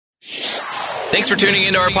Thanks for tuning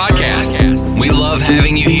into our podcast. We love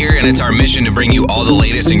having you here, and it's our mission to bring you all the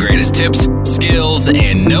latest and greatest tips, skills,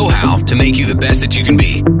 and know-how to make you the best that you can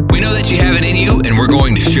be. We know that you have it in you, and we're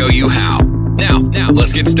going to show you how. Now,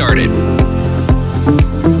 let's get started.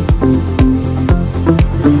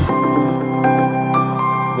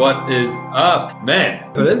 What is up,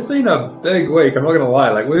 man? But it's been a big week, I'm not going to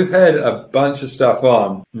lie. Like, we've had a bunch of stuff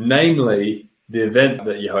on, namely the event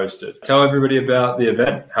that you hosted. Tell everybody about the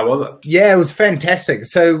event. How was it? Yeah, it was fantastic.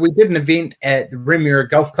 So we did an event at the Remuera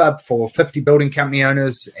Golf Club for 50 building company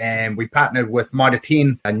owners, and we partnered with Mitre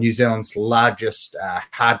 10, New Zealand's largest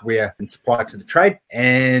hardware and supply to the trade.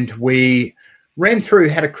 And we ran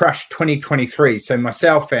through how to crush 2023. So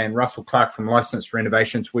myself and Russell Clark from Licensed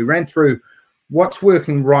Renovations, we ran through what's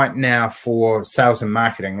working right now for sales and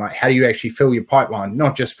marketing. Like, how do you actually fill your pipeline?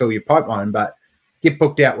 Not just fill your pipeline, but get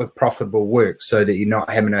booked out with profitable work so that you're not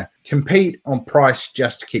having to compete on price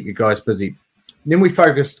just to keep you guys busy. Then we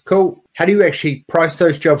focused, how do you actually price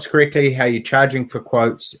those jobs correctly? How you're charging for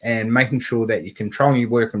quotes and making sure that you're controlling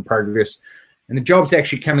your work in progress and the job's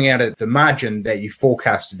actually coming out at the margin that you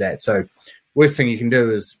forecasted at. So worst thing you can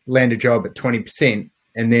do is land a job at 20%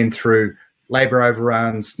 and then through labor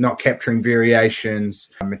overruns, not capturing variations,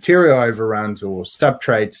 material overruns or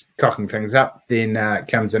sub-trades cocking things up, then it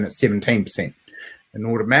comes in at 17%. And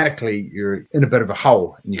automatically you're in a bit of a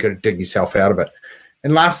hole and you've got to dig yourself out of it.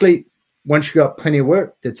 And lastly, once you've got plenty of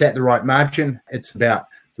work that's at the right margin, it's about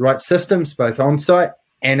the right systems, both on-site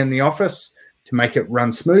and in the office, to make it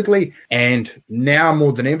run smoothly. And now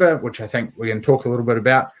more than ever, which I think we're going to talk a little bit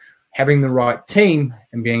about, having the right team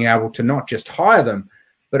and being able to not just hire them,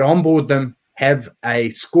 but onboard them, have a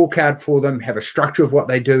scorecard for them, have a structure of what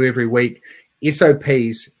they do every week,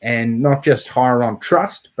 SOPs, and not just hire on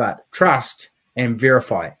trust, but trust and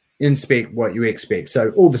verify, inspect what you expect.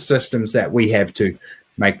 So all the systems that we have to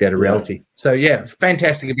make that a reality. So yeah,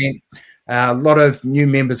 fantastic event. A lot of new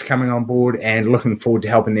members coming on board and looking forward to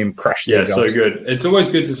helping them crush their goals. So good. It's always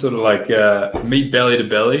good to sort of like meet belly to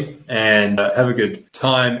belly and have a good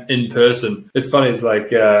time in person. It's funny. It's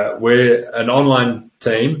like we're an online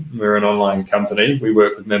team. We're an online company. We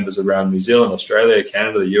work with members around New Zealand, Australia,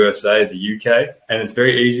 Canada, the USA, the UK. And it's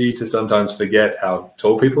very easy to sometimes forget how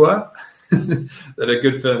tall people are. That a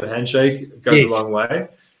good firm handshake goes a long way,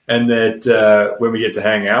 and that when we get to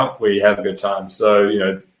hang out, we have a good time. So, you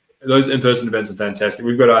know, those in-person events are fantastic.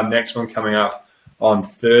 We've got our next one coming up on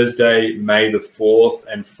Thursday, May the 4th,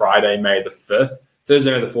 and Friday, May the 5th.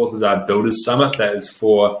 Thursday, May the 4th is our Builders Summit. That is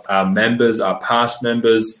for our members, our past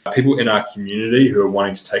members, people in our community who are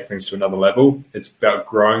wanting to take things to another level. It's about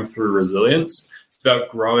growing through resilience. It's about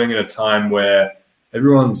growing in a time where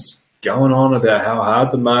everyone's going on about how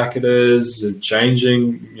hard the market is,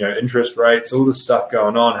 changing, you know, interest rates, all this stuff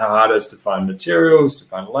going on, how hard it is to find materials, to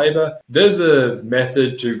find labor. There's a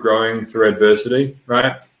method to growing through adversity,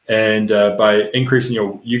 right? And by increasing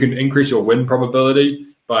you can increase your win probability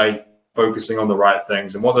by focusing on the right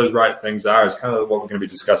things. And what those right things are is kind of what we're going to be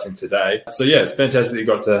discussing today. So yeah, it's fantastic that you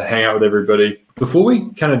got to hang out with everybody. Before we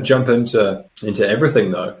kind of jump into everything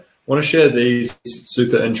though, I want to share these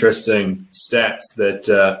super interesting stats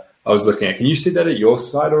that I was looking at. Can you see that at your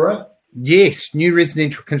side all right? Yes, new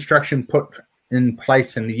residential construction put in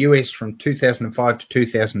place in the US from 2005 to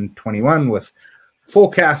 2021 with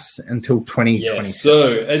forecasts until 2026. Yes.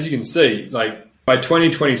 So as you can see, like by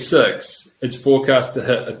 2026, it's forecast to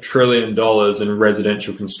hit $1 trillion in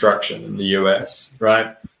residential construction in the US,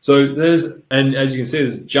 right? So and as you can see,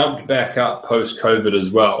 there's jumped back up post-COVID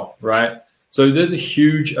as well, right? So there's a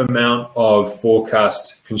huge amount of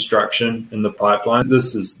forecast construction in the pipeline.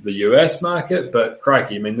 This is the US market, but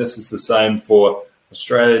crikey, I mean, this is the same for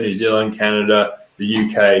Australia, New Zealand, Canada, the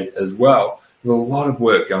UK as well. There's a lot of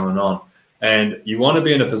work going on. And you want to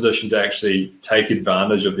be in a position to actually take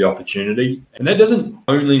advantage of the opportunity. And that doesn't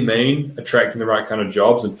only mean attracting the right kind of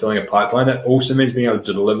jobs and filling a pipeline. That also means being able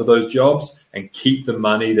to deliver those jobs and keep the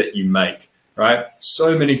money that you make. Right?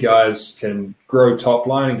 So many guys can grow top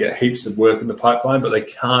line and get heaps of work in the pipeline, but they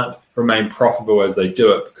can't remain profitable as they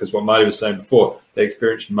do it because what Marty was saying before, they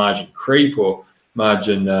experience margin creep or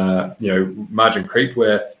margin creep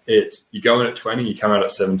where you go in at 20, you come out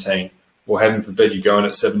at 17, or heaven forbid you go in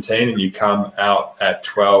at 17 and you come out at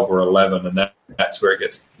 12 or 11, and that's where it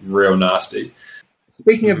gets real nasty.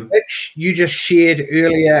 Speaking of which, you just shared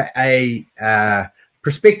earlier a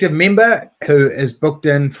prospective member who is booked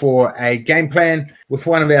in for a game plan with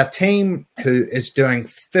one of our team who is doing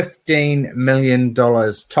 $15 million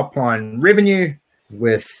top line revenue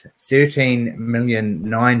with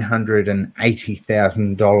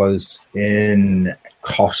 $13,980,000 in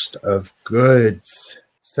cost of goods.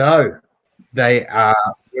 So they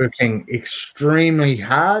are working extremely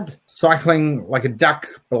hard, cycling like a duck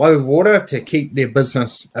below water to keep their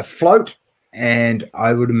business afloat. And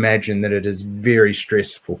I would imagine that it is very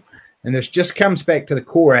stressful. And this just comes back to the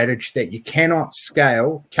core adage that you cannot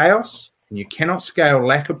scale chaos and you cannot scale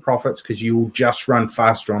lack of profits because you will just run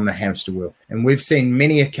faster on the hamster wheel. And we've seen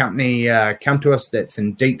many a company come to us that's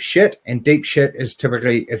in deep shit. And deep shit is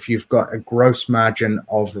typically if you've got a gross margin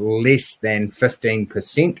of less than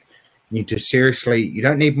 15%. You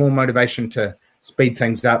don't need more motivation to speed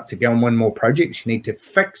things up, to go and win more projects. You need to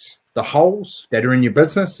fix the holes that are in your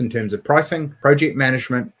business in terms of pricing, project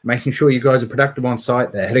management, making sure you guys are productive on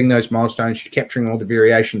site, they're hitting those milestones, you're capturing all the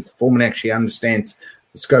variations, the foreman actually understands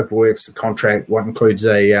the scope of works, the contract, what includes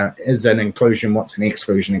is an inclusion, what's an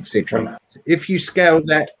exclusion, etc. So if you scale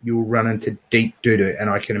that, you'll run into deep doo-doo. And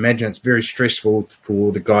I can imagine it's very stressful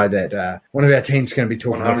for the guy that one of our team's going to be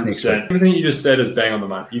talking about next week. Everything you just said is bang on the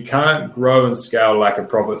money. You can't grow and scale lack of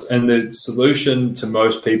profits. And the solution to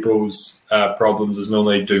most people's problems is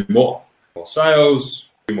normally do more. More sales,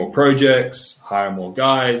 do more projects, hire more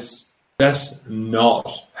guys. That's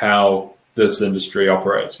not how this industry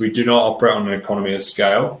operates. We do not operate on an economy of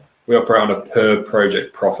scale. We operate on a per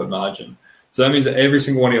project profit margin. So that means that every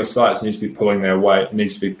single one of your sites needs to be pulling their weight. It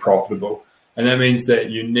needs to be profitable. And that means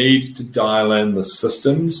that you need to dial in the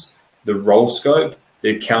systems, the role scope,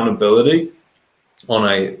 the accountability on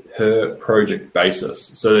a per project basis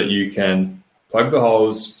so that you can plug the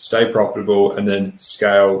holes, stay profitable, and then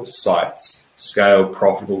scale sites, scale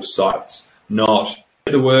profitable sites, not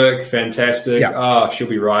the work, fantastic. Yeah. She'll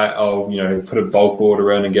be right. I'll, put a bulk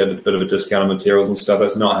order in and get a bit of a discount on materials and stuff.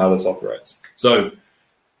 That's not how this operates. So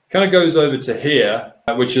kind of goes over to here,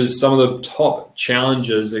 which is some of the top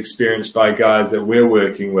challenges experienced by guys that we're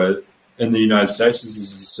working with in the United States. This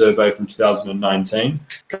is a survey from 2019,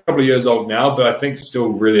 a couple of years old now, but I think still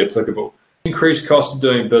really applicable. Increased cost of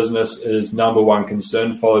doing business is number one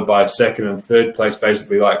concern, followed by second and third place,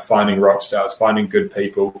 basically like finding rock stars, finding good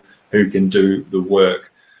people who can do the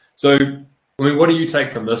work. So, what do you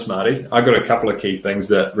take from this, Marty? I got a couple of key things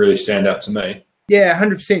that really stand out to me. Yeah,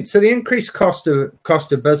 100%. So the increased cost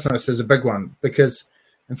of business is a big one because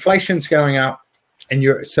inflation's going up, and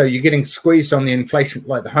you're getting squeezed on the inflation.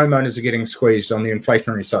 Like the homeowners are getting squeezed on the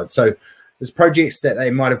inflationary side. So there's projects that they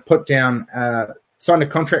might have put down, signed a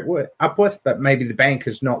contract up with, but maybe the bank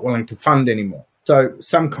is not willing to fund anymore. So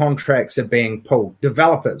some contracts are being pulled.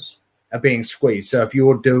 Developers are being squeezed. So if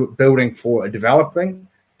you're building for a developer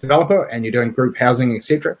and you're doing group housing,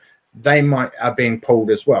 etc., they are being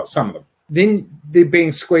pulled as well, some of them. Then they're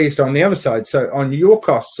being squeezed on the other side. So on your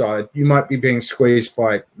cost side, you might be being squeezed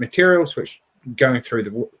by materials, which going through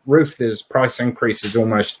the roof. There's price increases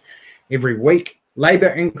almost every week. Labor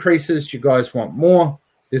increases. You guys want more.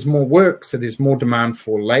 There's more work, so there's more demand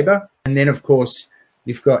for labor. And then, of course,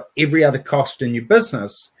 you've got every other cost in your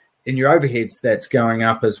business, in your overheads, that's going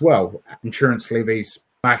up as well. Insurance levies,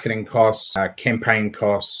 marketing costs, campaign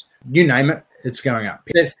costs, you name it, it's going up.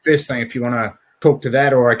 That's the first thing if you want to talk to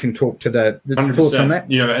that, or I can talk to the thoughts on that.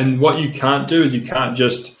 And what you can't do is you can't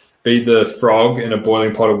just be the frog in a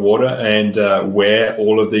boiling pot of water and wear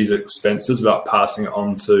all of these expenses without passing it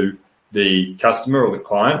on to the customer or the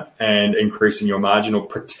client and increasing your margin, or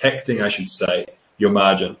protecting, I should say, your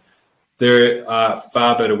margin. There are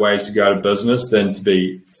far better ways to go to business than to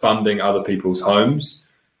be funding other people's homes,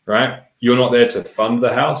 right? You're not there to fund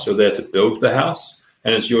the house, you're there to build the house.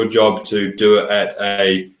 And it's your job to do it at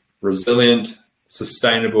a resilient,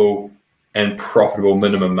 sustainable, and profitable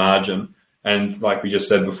minimum margin. And like we just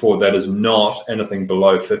said before, that is not anything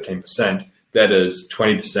below 15%. That is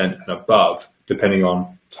 20% and above, depending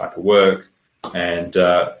on type of work and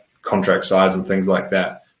contract size and things like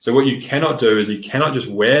that. So what you cannot do is you cannot just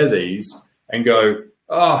wear these and go,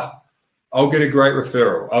 I'll get a great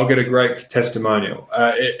referral. I'll get a great testimonial.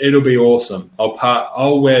 It'll be awesome.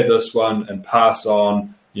 I'll wear this one and pass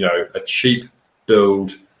on, a cheap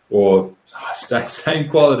build, or same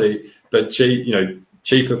quality, but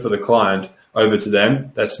cheaper for the client over to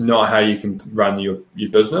them. That's not how you can run your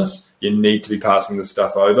business. You need to be passing the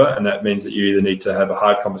stuff over. And that means that you either need to have a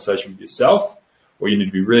hard conversation with yourself, or you need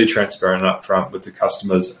to be really transparent and upfront with the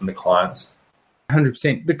customers and the clients.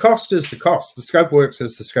 100%. The cost is the cost. The scope of works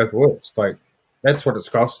is the scope of works. Like, that's what it's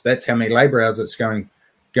cost. That's how many labor hours it's going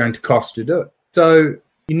to cost to do it. So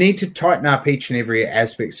you need to tighten up each and every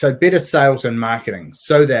aspect. So better sales and marketing,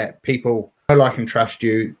 so that people know, like, and trust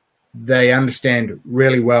you. They understand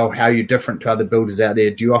really well how you're different to other builders out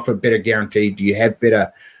there. Do you offer better guarantee? Do you have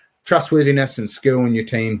better trustworthiness and skill in your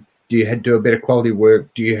team? Do you do a better quality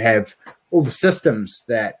work? Do you have all the systems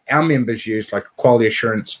that our members use, like a quality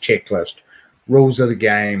assurance checklist, rules of the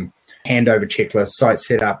game, handover checklist, site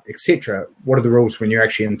setup, etc. What are the rules when you're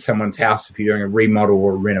actually in someone's house if you're doing a remodel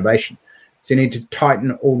or a renovation? So you need to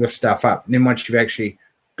tighten all this stuff up. And then once you've actually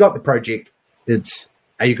got the project,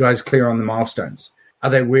 are you guys clear on the milestones? Are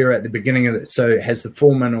they aware at the beginning of it? So has the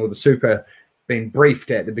foreman or the super been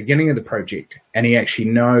briefed at the beginning of the project, and he actually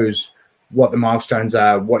knows what the milestones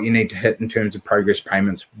are, what you need to hit in terms of progress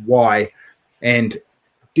payments, why, and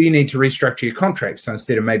do you need to restructure your contract? So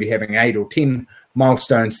instead of maybe having 8 or 10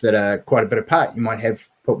 milestones that are quite a bit apart, you might have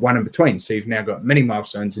put one in between. So you've now got mini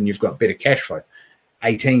milestones and you've got better cash flow,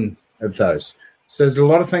 18 of those. So there's a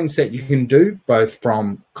lot of things that you can do, both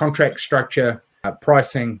from contract structure,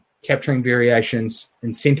 pricing, capturing variations,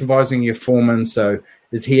 incentivizing your foreman. So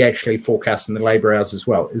is he actually forecasting the labor hours as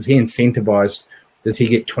well? Is he incentivized? Does he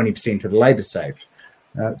get 20% of the labor saved?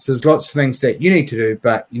 So there's lots of things that you need to do,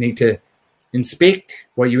 but you need to inspect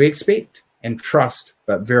what you expect and trust,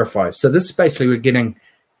 but verify. So this is basically we're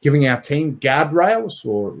giving our team guardrails,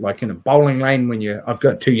 or like in a bowling lane when I've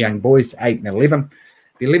got 2 young boys, 8 and 11.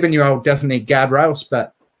 The 11-year-old doesn't need guardrails,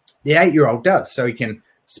 but the 8-year-old does. So he can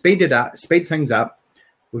speed things up.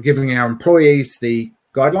 We're giving our employees the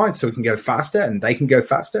guidelines so we can go faster and they can go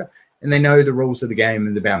faster, and they know the rules of the game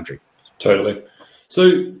and the boundary. Totally.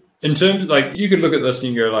 So in terms of, like, you could look at this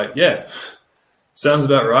and you go like, yeah, sounds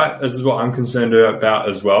about right. This is what I'm concerned about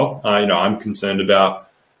as well. I'm concerned about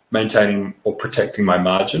maintaining or protecting my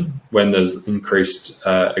margin when there's increased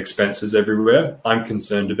expenses everywhere. I'm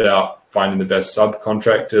concerned about finding the best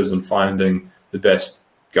subcontractors and finding the best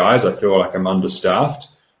guys. I feel like I'm understaffed,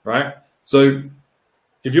 right? So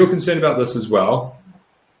if you're concerned about this as well,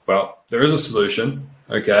 there is a solution,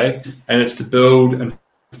 okay? And it's to build and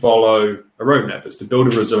follow a roadmap. It's to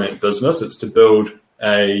build a resilient business. It's to build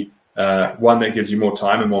a one that gives you more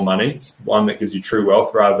time and more money. It's one that gives you true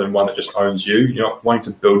wealth rather than one that just owns you. You're not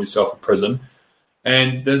wanting to build yourself a prison.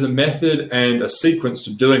 And there's a method and a sequence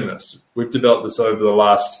to doing this. We've developed this over the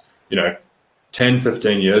last, 10,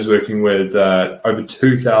 15 years, working with over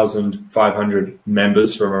 2,500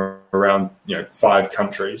 members from around 5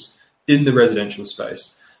 countries in the residential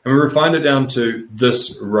space. And we refined it down to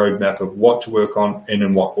this roadmap of what to work on and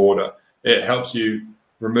in what order. It helps you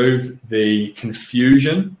remove the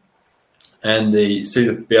confusion and be able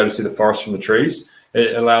to see the forest from the trees.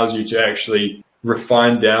 It allows you to actually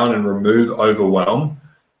refine down and remove overwhelm.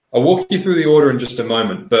 I'll walk you through the order in just a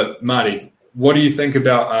moment, but Marty, what do you think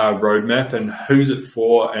about our roadmap and who's it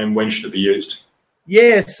for and when should it be used?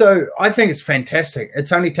 Yeah, so I think it's fantastic.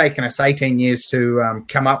 It's only taken us 18 years to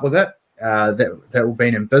come up with it. That we've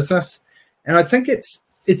been in business, and I think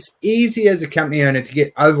it's easy as a company owner to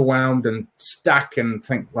get overwhelmed and stuck and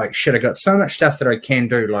think like, shit, I got so much stuff that I can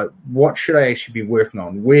do. Like, what should I actually be working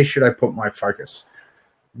on? Where should I put my focus?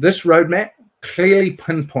 This roadmap clearly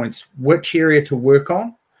pinpoints which area to work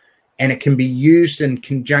on, and it can be used in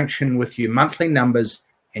conjunction with your monthly numbers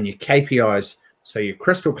and your KPIs, so you're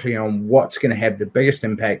crystal clear on what's going to have the biggest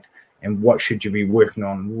impact and what should you be working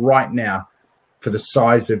on right now for the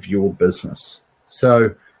size of your business.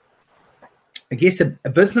 So I guess a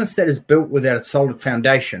business that is built without a solid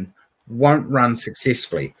foundation won't run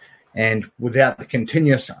successfully. And without the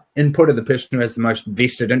continuous input of the person who has the most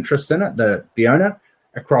vested interest in it, the owner,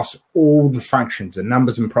 across all the functions, the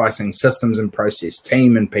numbers and pricing, systems and process,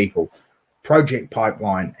 team and people, project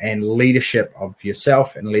pipeline, and leadership of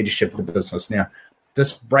yourself and leadership of the business. Now,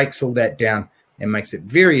 this breaks all that down and makes it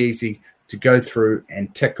very easy to go through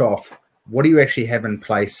and tick off what do you actually have in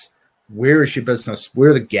place, where is your business,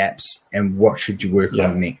 where are the gaps, and what should you work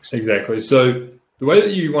on next? Exactly. So the way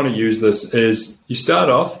that you want to use this is you start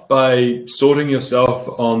off by sorting yourself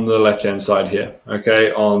on the left-hand side here,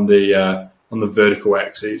 okay, on the vertical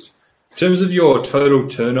axis. In terms of your total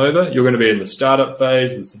turnover, you're going to be in the startup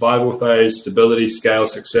phase, the survival phase, stability, scale,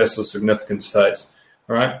 success, or significance phase.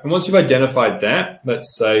 All right. And once you've identified that,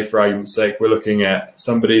 let's say for argument's sake, we're looking at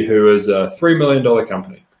somebody who is a $3 million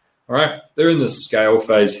company. All right, they're in the scale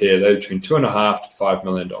phase here. They're between $2.5 to $5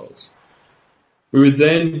 million. We would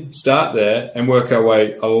then start there and work our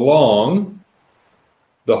way along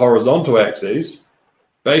the horizontal axis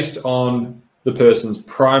based on the person's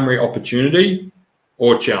primary opportunity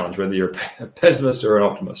or challenge, whether you're a pessimist or an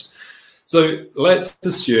optimist. So let's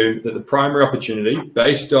assume that the primary opportunity,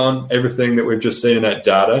 based on everything that we've just seen in that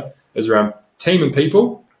data, is around team and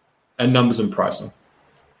people and numbers and pricing.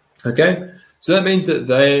 Okay? So that means that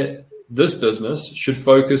this business should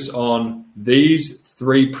focus on these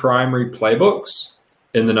 3 primary playbooks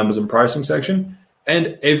in the numbers and pricing section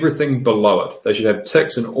and everything below it. They should have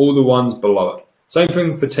ticks in all the ones below it. Same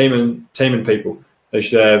thing for team and people. They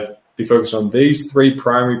should be focused on these 3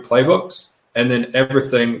 primary playbooks, and then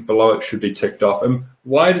everything below it should be ticked off. And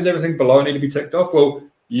Why does everything below need to be ticked off? Well,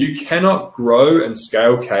 you cannot grow and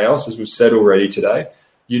scale chaos, as we've said already today.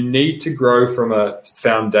 You need to grow from a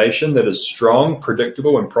foundation that is strong,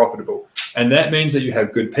 predictable, and profitable. And that means that you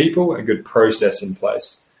have good people and good process in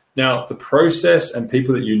place. Now, the process and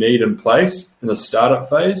people that you need in place in the startup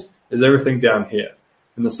phase is everything down here.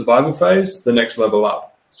 In the survival phase, the next level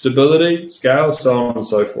up. Stability, scale, so on and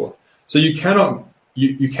so forth. So you cannot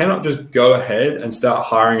just go ahead and start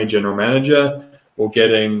hiring a general manager or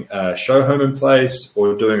getting a show home in place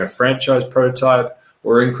or doing a franchise prototype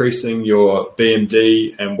or increasing your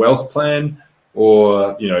BMD and wealth plan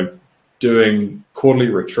or, doing quarterly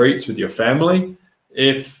retreats with your family.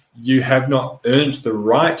 If you have not earned the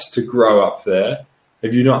right to grow up there,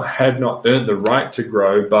 if you have not earned the right to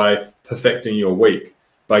grow by perfecting your week,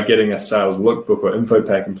 by getting a sales lookbook or info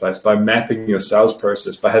pack in place, by mapping your sales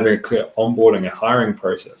process, by having a clear onboarding and hiring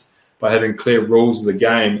process, by having clear rules of the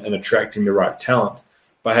game and attracting the right talent,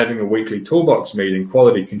 by having a weekly toolbox meeting,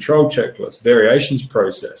 quality control checklist, variations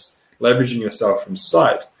process, leveraging yourself from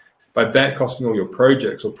site, by back costing all your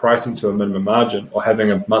projects or pricing to a minimum margin or having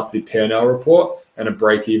a monthly P&L report and a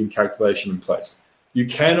break-even calculation in place. You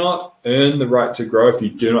cannot earn the right to grow if you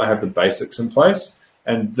do not have the basics in place.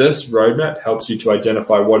 And this roadmap helps you to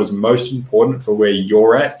identify what is most important for where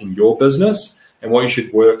you're at in your business and what you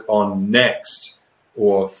should work on next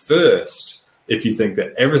or first if you think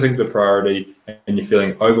that everything's a priority and you're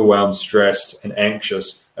feeling overwhelmed, stressed, and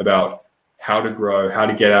anxious about how to grow, how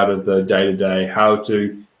to get out of the day-to-day, how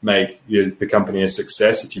to make the company a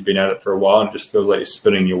success if you've been at it for a while and it just feels like you're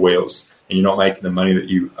spinning your wheels and you're not making the money that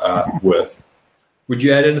you are worth. Would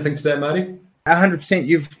you add anything to that, Marty? 100%.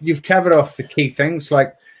 You've covered off the key things.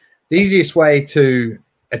 Like the easiest way to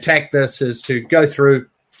attack this is to go through,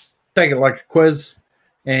 take it like a quiz,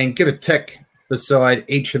 and give a tick beside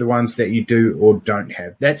each of the ones that you do or don't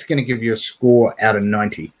have. That's going to give you a score out of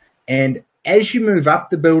 90. And as you move up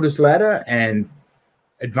the builder's ladder and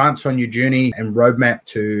advance on your journey and roadmap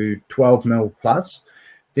to 12 mil plus,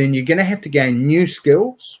 then you're going to have to gain new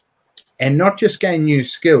skills, and not just gain new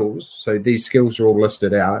skills. So these skills are all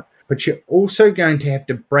listed out, but you're also going to have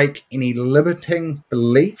to break any limiting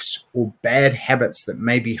beliefs or bad habits that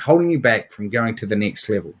may be holding you back from going to the next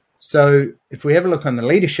level. So if we have a look on the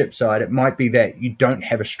leadership side, it might be that you don't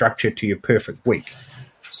have a structure to your perfect week.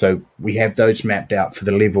 So we have those mapped out for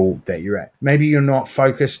the level that you're at. Maybe you're not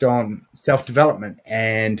focused on self-development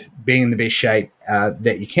and being in the best shape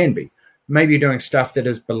that you can be. Maybe you're doing stuff that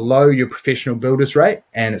is below your professional builder's rate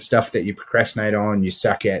and it's stuff that you procrastinate on, you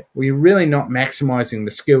suck at. Well, you're really not maximizing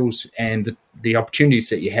the skills and the opportunities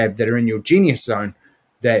that you have that are in your genius zone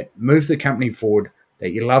that move the company forward,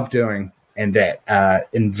 that you love doing, and that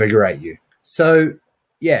invigorate you. So,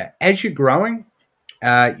 yeah, as you're growing,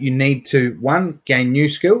 you need to, one, gain new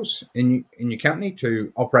skills in your company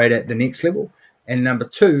to operate at the next level. And number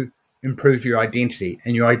two, improve your identity.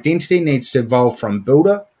 And your identity needs to evolve from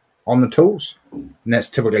builder on the tools. And that's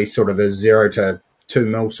typically sort of the 0 to 2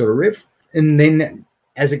 mil sort of rev. And then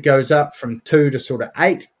as it goes up from 2 to sort of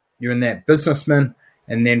 8, you're in that businessman.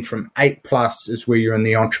 And then from 8 plus is where you're in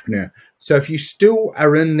the entrepreneur. So if you still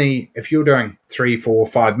are if you're doing 3, 4,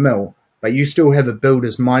 5 mil, but you still have a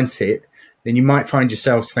builder's mindset, then you might find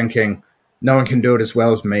yourselves thinking, no one can do it as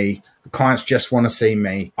well as me. The clients just want to see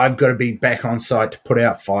me. I've got to be back on site to put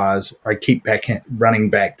out fires. I keep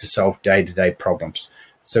running back to solve day-to-day problems.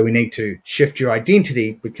 So we need to shift your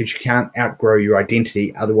identity because you can't outgrow your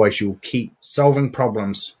identity. Otherwise, you'll keep solving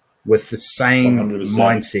problems with the same 100%.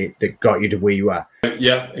 Mindset that got you to where you are.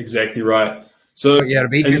 Yeah, exactly right. So,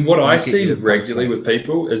 and what I see regularly with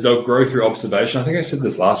people is they'll grow through observation. I think I said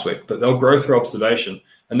this last week, but they'll grow through observation.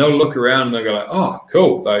 And they'll look around and they'll go like, oh,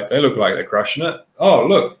 cool. They look like they're crushing it. Oh,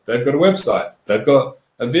 look, they've got a website. They've got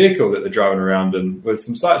a vehicle that they're driving around in with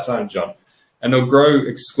some site signage on. And they'll grow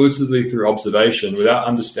exclusively through observation without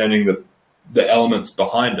understanding the elements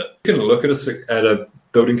behind it. You can look at a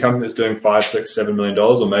building company that's doing $5, $6, $7 million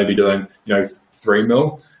or maybe doing, 3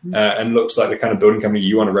 mil and looks like the kind of building company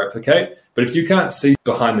you want to replicate. But if you can't see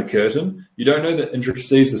behind the curtain, you don't know the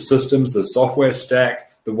intricacies, the systems, the software stack,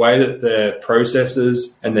 the way that their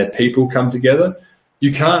processes and their people come together,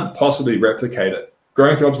 you can't possibly replicate it.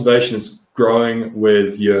 Growing through observation is growing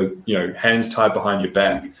with your hands tied behind your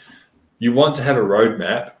back. You want to have a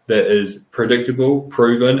roadmap that is predictable,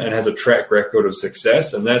 proven, and has a track record of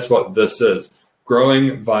success, and that's what this is.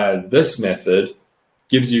 Growing via this method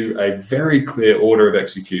gives you a very clear order of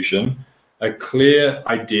execution, a clear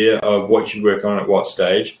idea of what you should work on at what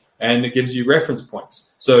stage, and it gives you reference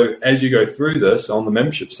points. So as you go through this on the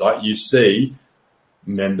membership site, you see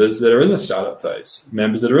members that are in the startup phase,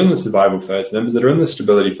 members that are in the survival phase, members that are in the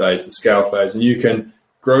stability phase, the scale phase, and you can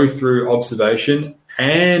grow through observation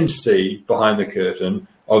and see behind the curtain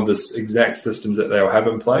of the exact systems that they'll have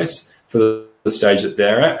in place for the stage that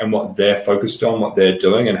they're at and what they're focused on, what they're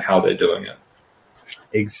doing and how they're doing it.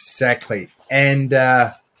 Exactly. And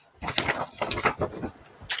the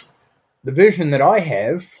version that I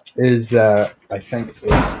have is, I think,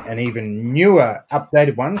 is an even newer,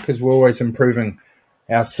 updated one, because we're always improving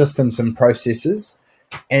our systems and processes.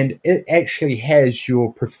 And it actually has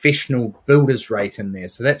your professional builders rate in there.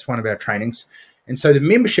 So that's one of our trainings. And so the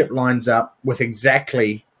membership lines up with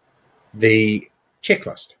exactly the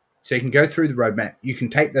checklist. So you can go through the roadmap. You can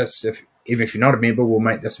take this, even if you're not a member, we'll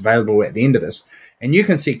make this available at the end of this. And you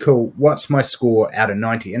can see, cool, what's my score out of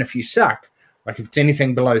 90? And if you suck, like if it's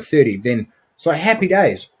anything below 30, then it's like happy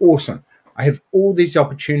days. Awesome. I have all these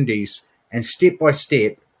opportunities and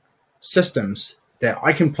step-by-step systems that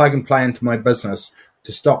I can plug and play into my business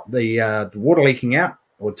to stop the water leaking out,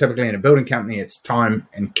 or typically in a building company, it's time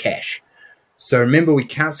and cash. So remember, we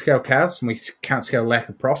can't scale chaos and we can't scale lack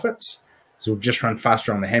of profits, because we'll just run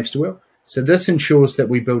faster on the hamster wheel. So this ensures that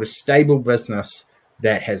we build a stable business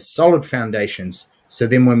that has solid foundations. So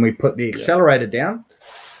then when we put the accelerator down.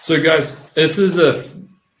 So guys, this is a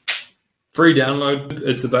free download.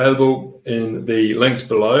 It's available in the links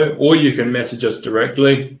below, or you can message us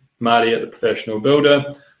directly, Marty at The Professional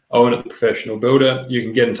Builder, Owen at The Professional Builder. You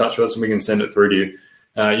can get in touch with us and we can send it through to you.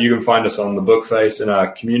 You can find us on the Bookface in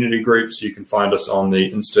our community groups. You can find us on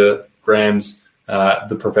the Instagrams,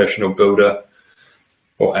 The Professional Builder,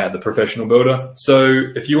 or at The Professional Builder. So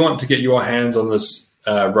if you want to get your hands on this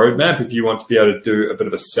roadmap, if you want to be able to do a bit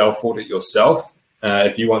of a self-audit yourself,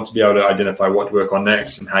 if you want to be able to identify what to work on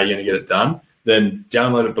next and how you're going to get it done, then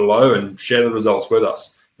download it below and share the results with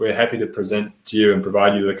us. We're happy to present to you and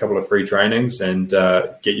provide you with a couple of free trainings and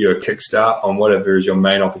get you a kickstart on whatever is your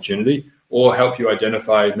main opportunity, or help you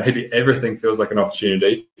identify maybe everything feels like an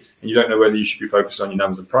opportunity and you don't know whether you should be focused on your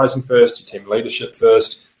numbers and pricing first, your team leadership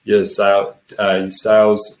first, your sales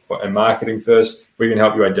and marketing first. We can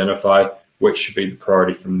help you identify which should be the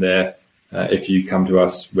priority from there if you come to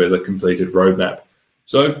us with a completed roadmap.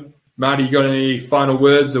 So, Marty, you got any final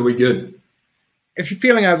words? Are we good? If you're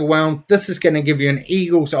feeling overwhelmed, this is going to give you an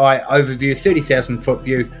eagle's eye overview, 30,000 foot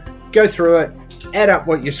view. Go through it, add up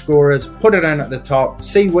what your score is, put it in at the top,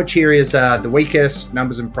 see which areas are the weakest,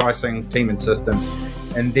 numbers and pricing, team and systems,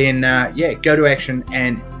 and then, go to action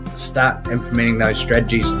and start implementing those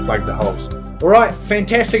strategies to plug the holes. All right,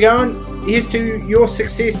 fantastic, Owen. Here's to your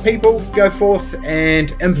success, people. Go forth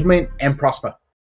and implement and prosper.